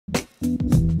Hi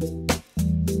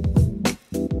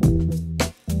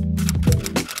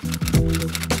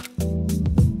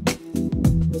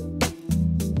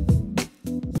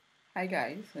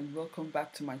guys, and welcome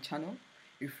back to my channel.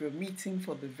 If you're meeting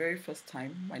for the very first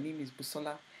time, my name is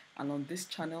Busola, and on this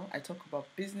channel I talk about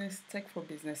business, tech for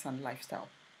business and lifestyle,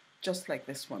 just like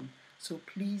this one. So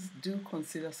please do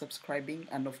consider subscribing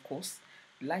and of course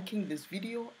liking this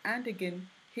video, and again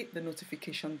hit the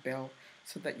notification bell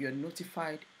so that you're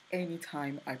notified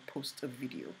anytime I post a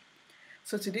video.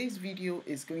 So today's video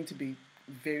is going to be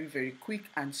very quick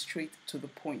and straight to the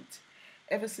point.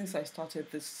 Ever since I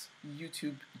started this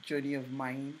YouTube journey of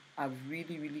mine, I've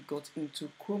really got into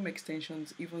Chrome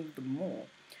extensions even the more.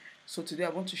 So today I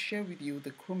want to share with you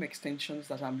the Chrome extensions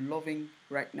that I'm loving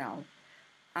right now.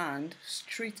 And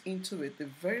straight into it, the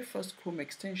very first Chrome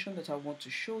extension that I want to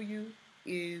show you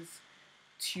is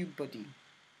TubeBuddy.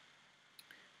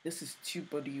 This is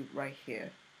TubeBuddy right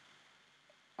here.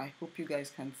 I hope you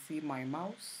guys can see my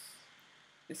mouse.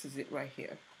 This is it right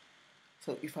here.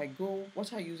 So if I go,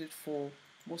 what I use it for,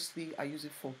 mostly I use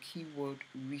it for keyword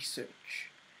research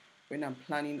when I'm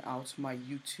planning out my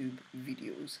YouTube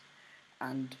videos.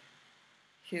 And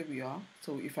here we are.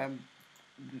 So if I'm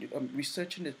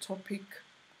researching a topic,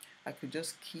 I could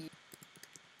just key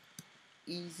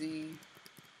easy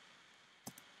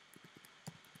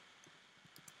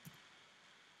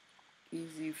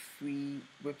free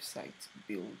website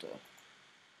builder.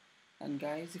 And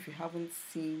guys, if you haven't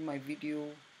seen my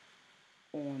video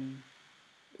on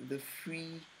the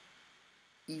free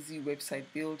easy website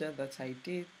builder that I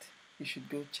did, you should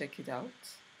go check it out.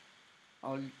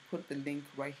 I'll put the link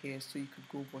right here so you could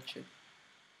go watch it.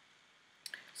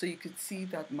 So you could see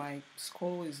that my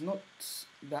score is not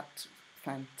that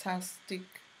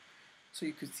fantastic. So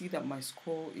you could see that my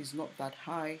score is not that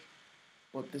high,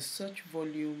 but the search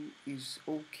volume is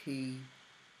okay,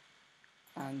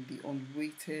 and the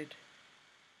unweighted,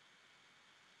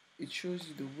 it shows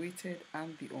you the weighted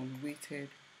and the unweighted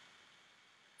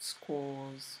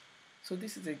scores. So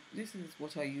this is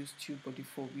what I use TubeBuddy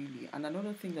for really. And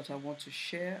another thing that I want to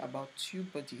share about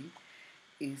TubeBuddy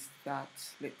is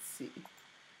that, let's see,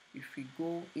 if we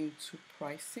go into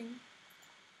pricing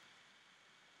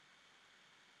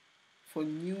for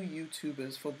new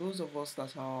YouTubers, for those of us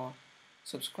that our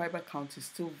subscriber count is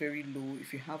still very low,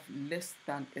 if you have less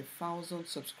than 1,000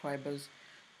 subscribers,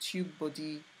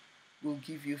 TubeBuddy will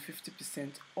give you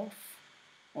 50% off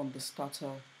on the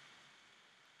starter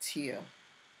tier,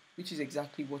 which is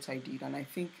exactly what I did. And I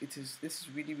think this is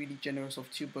really generous of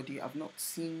TubeBuddy. I've not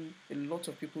seen a lot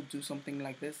of people do something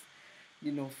like this,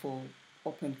 you know, for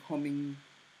up and coming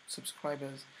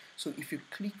subscribers. So if you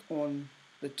click on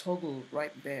the toggle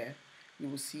right there, you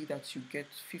will see that you get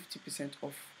 50%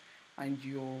 off, and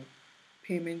your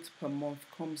payment per month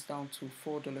comes down to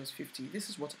 $4.50. This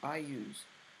is what I use.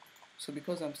 So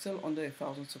because I'm still under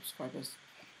 1,000 subscribers,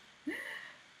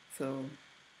 so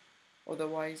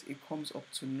otherwise it comes up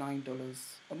to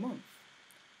 $9 a month.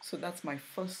 So that's my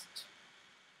first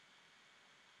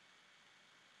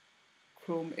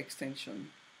Chrome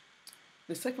extension.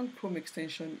 The second Chrome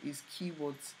extension is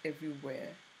Keywords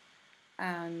Everywhere,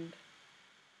 and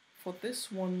for this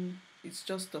one it's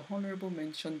just a honorable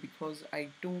mention because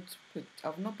I've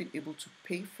not been able to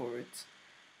pay for it,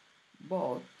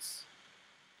 but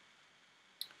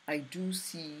I do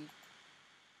see,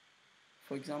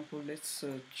 for example, let's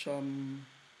search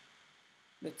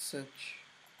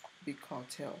big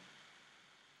cartel.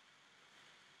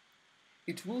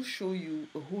 It will show you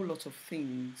a whole lot of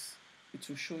things. It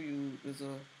will show you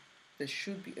there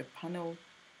should be a panel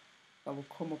that will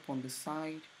come up on the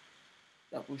side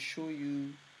that will show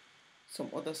you some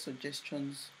other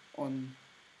suggestions on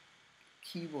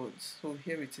keywords. So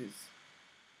here it is,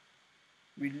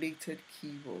 related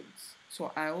keywords.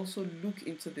 So I also look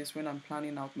into this when I'm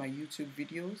planning out my YouTube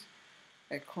videos.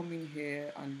 I come in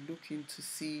here and look in to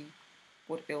see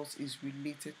what else is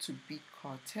related to big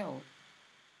cartel.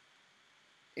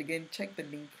 Again, check the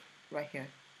link right here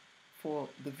for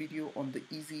the video on the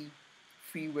easy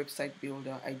free website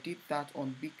builder. I did that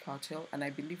on big cartel, and I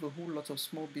believe a whole lot of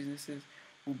small businesses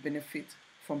will benefit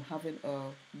from having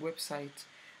a website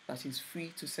that is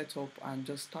free to set up and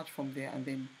just start from there, and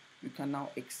then you can now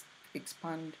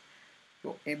expand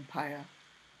your empire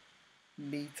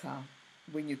later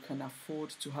when you can afford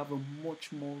to have a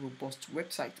much more robust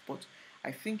website. But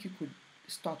I think you could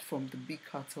start from the big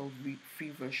cartel free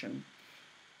version.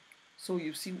 So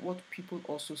you see what people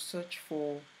also search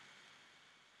for,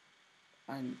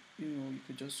 and you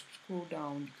could just scroll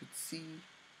down, you could see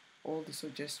all the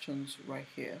suggestions right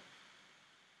here.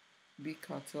 Big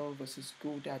cartel versus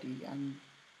GoDaddy, and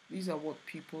these are what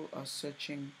people are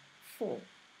searching 4.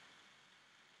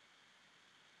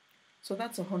 So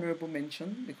that's a honorable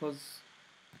mention because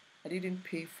I didn't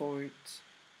pay for it,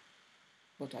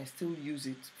 but I still use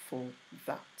it for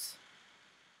that.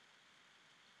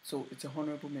 So it's a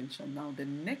honorable mention. Now the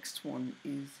next one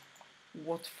is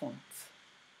WhatFont.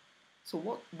 So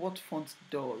what WhatFont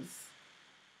does,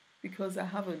 because I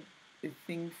have a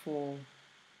thing for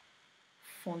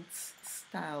font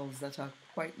styles that are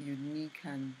quite unique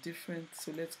and different.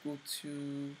 So let's go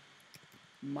to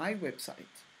my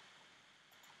website,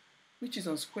 which is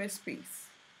on Squarespace,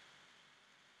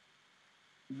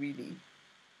 really.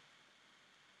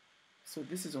 So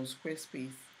this is on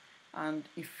Squarespace. And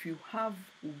if you have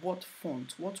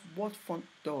WhatFont, what WhatFont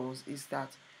does is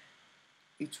that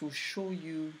it will show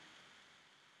you,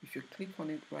 if you click on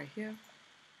it right here,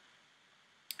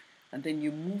 and then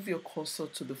you move your cursor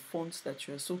to the fonts that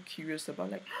you're so curious about,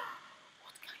 like,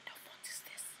 what kind of font is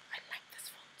this? I like this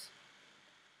font.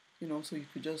 You know, so you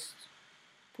could just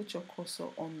put your cursor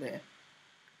on there.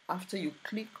 After you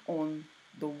click on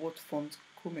the WhatFont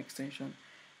Chrome extension,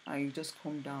 and you just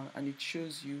come down and it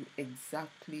shows you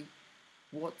exactly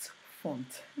what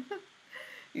font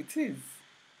it is.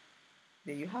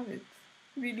 There you have it.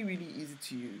 Really, really easy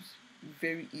to use.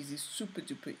 Very easy, super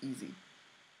duper easy.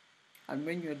 And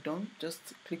when you're done,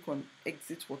 just click on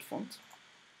exit WhatFont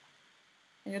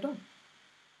and you're done.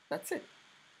 That's it.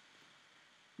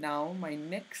 Now my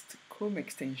next Chrome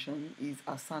extension is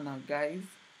Asana. Guys,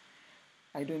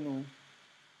 I don't know,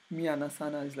 me and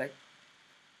Asana is like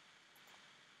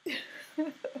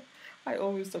I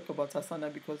always talk about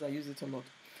Asana because I use it a lot.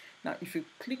 Now if you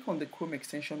click on the Chrome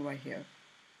extension right here,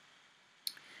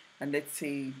 and let's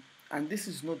say, and this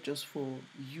is not just for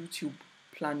YouTube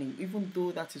planning, even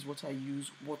though that is what I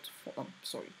use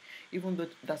even though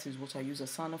that is what I use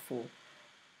Asana for,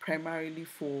 primarily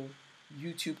for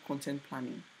YouTube content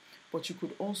planning, but you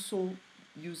could also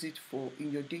use it for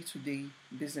in your day-to-day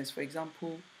business. For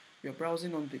example, you're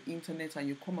browsing on the internet and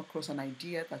you come across an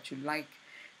idea that you like,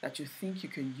 that you think you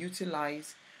can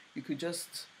utilize. You could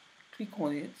just click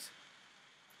on it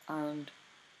and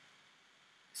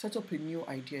set up a new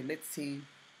idea. Let's say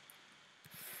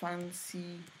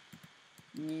fancy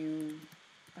new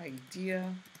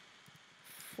idea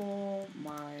for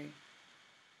my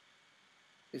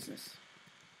business,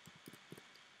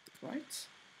 right?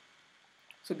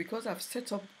 So because I've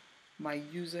set up my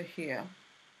user here,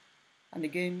 and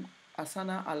again,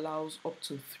 Asana allows up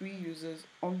to 3 users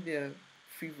on their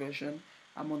free version.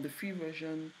 I'm on the free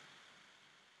version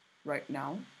right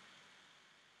now,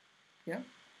 yeah,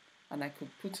 and I could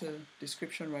put a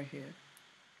description right here,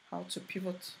 how to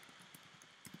pivot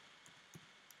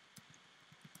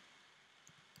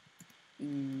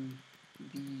in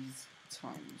these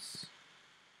times,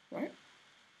 right?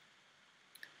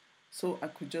 So I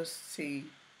could just say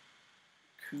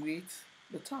create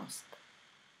the task,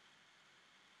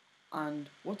 and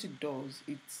what it does,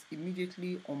 it's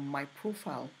immediately on my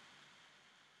profile.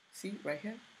 See right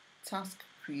here, task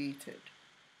created,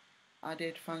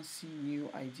 added fancy new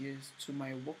ideas to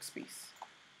my workspace.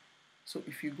 So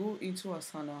if you go into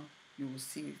Asana, you will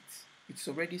see it. It's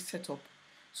already set up,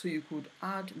 so you could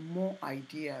add more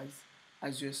ideas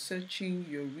as you're searching,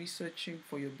 you're researching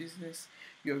for your business,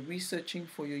 you're researching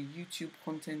for your YouTube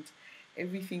content,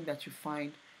 everything that you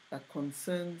find that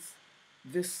concerns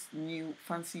this new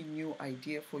fancy new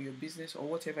idea for your business or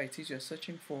whatever it is you're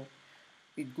searching for,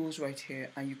 it goes right here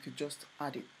and you could just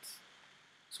add it.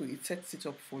 So it sets it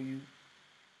up for you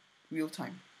real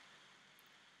time,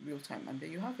 and there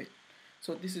you have it.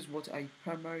 So this is what I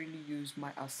primarily use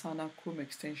my Asana Chrome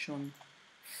extension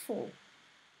for.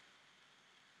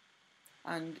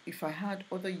 And if I had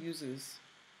other users,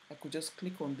 I could just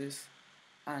click on this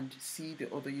and see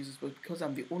the other users, but because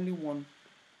I'm the only one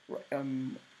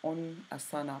on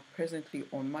Asana presently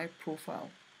on my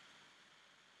profile,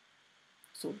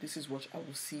 so this is what I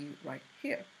will see right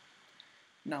here.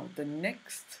 Now the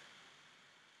next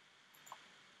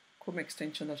Chrome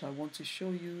extension that I want to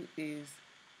show you is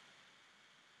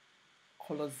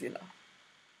ColorZilla.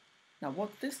 Now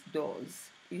what this does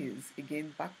is,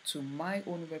 again, back to my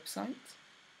own website.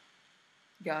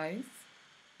 Guys,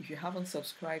 if you haven't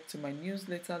subscribed to my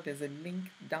newsletter, there's a link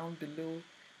down below.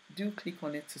 Do click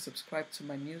on it to subscribe to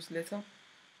my newsletter.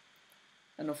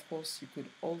 And of course, you could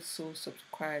also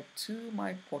subscribe to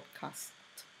my podcast.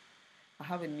 I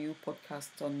have a new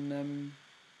podcast on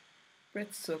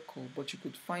Red Circle, but you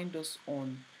could find us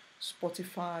on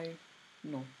Spotify.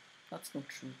 No, that's not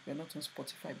true. We're not on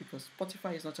Spotify because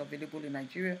Spotify is not available in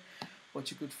Nigeria, but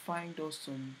you could find us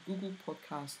on Google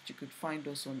Podcast, you could find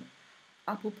us on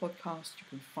Apple Podcast, you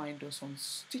can find us on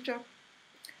Stitcher,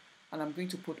 and I'm going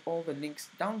to put all the links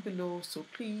down below, so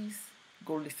please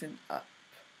go listen up.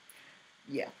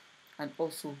 Yeah, and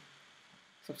also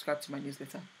subscribe to my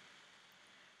newsletter.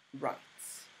 Right,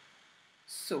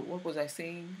 so what was I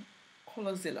saying?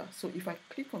 ColorZilla. So if I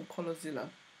click on ColorZilla,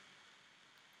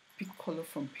 pick color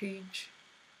from page,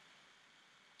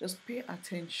 just pay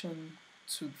attention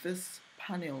to this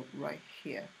panel right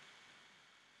here.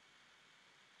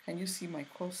 Can you see my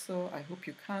cursor? I hope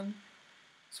you can.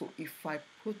 So if I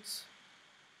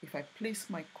place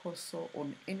my cursor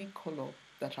on any color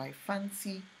that I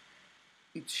fancy,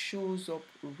 it shows up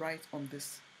right on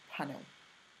this panel.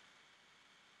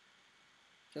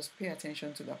 Just pay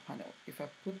attention to that panel. If I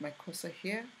put my cursor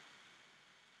here,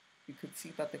 you could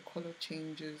see that the color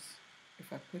changes.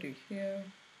 If I put it here,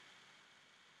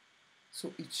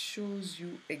 so it shows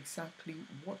you exactly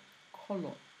what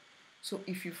color. So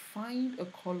if you find a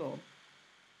color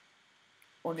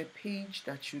on a page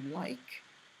that you like,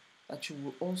 that you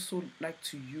will also like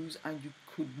to use, and you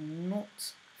could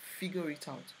not figure it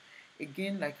out.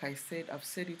 Again, like I said, I've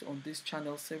said it on this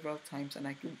channel several times, and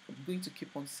I'm going to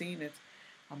keep on saying it.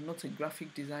 I'm not a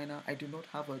graphic designer. I do not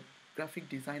have a graphic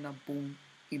designer bone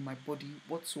in my body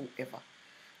whatsoever.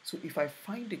 So if I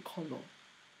find a color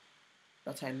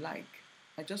that I like,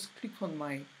 I just click on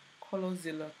my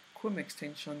ColorZilla Chrome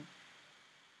extension,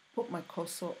 put my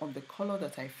cursor on the color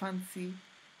that I fancy,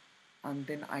 and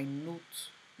then I note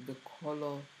the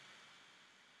color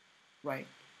right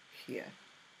here.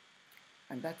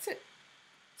 And that's it.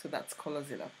 So that's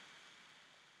ColorZilla.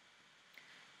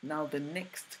 Now the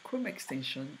next Chrome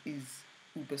extension is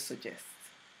Ubersuggest.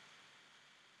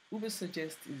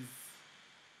 Ubersuggest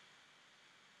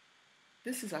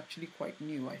this is actually quite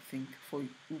new, I think, for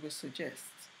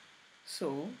Ubersuggest.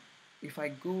 So if I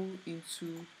go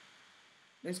into,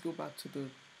 let's go back to the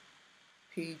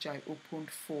page I opened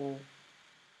for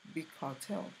Big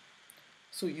Cartel.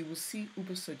 So you will see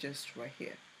Ubersuggest right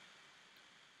here.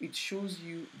 It shows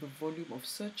you the volume of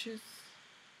searches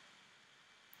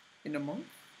in a month.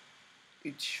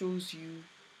 It shows you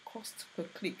cost per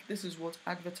click. This is what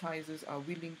advertisers are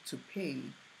willing to pay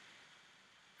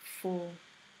for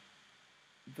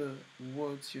the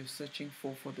words you're searching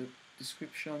for the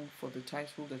description, for the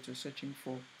title that you're searching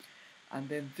for. And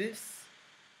then this,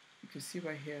 you can see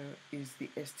right here, is the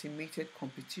estimated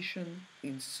competition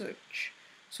in search.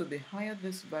 So the higher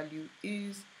this value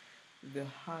is, the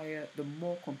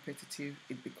more competitive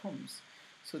it becomes.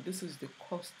 So this is the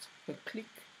cost per click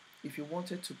if you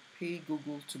wanted to pay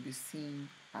Google to be seen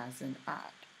as an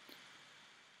ad.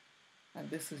 And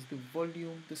this is the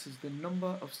volume, this is the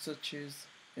number of searches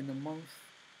in a month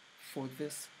for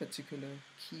this particular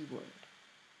keyword.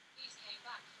 Please came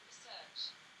back from research.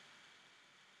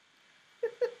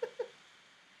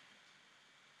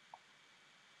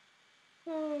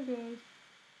 Oh god.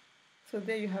 So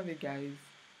there you have it, guys.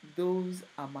 Those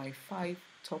are my 5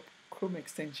 top Chrome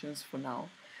extensions for now.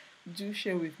 Do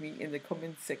share with me in the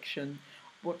comment section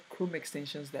what Chrome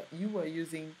extensions that you are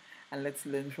using, and let's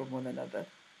learn from one another.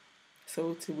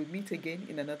 So till we meet again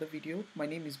in another video, my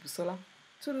name is Busola.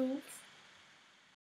 Toodles!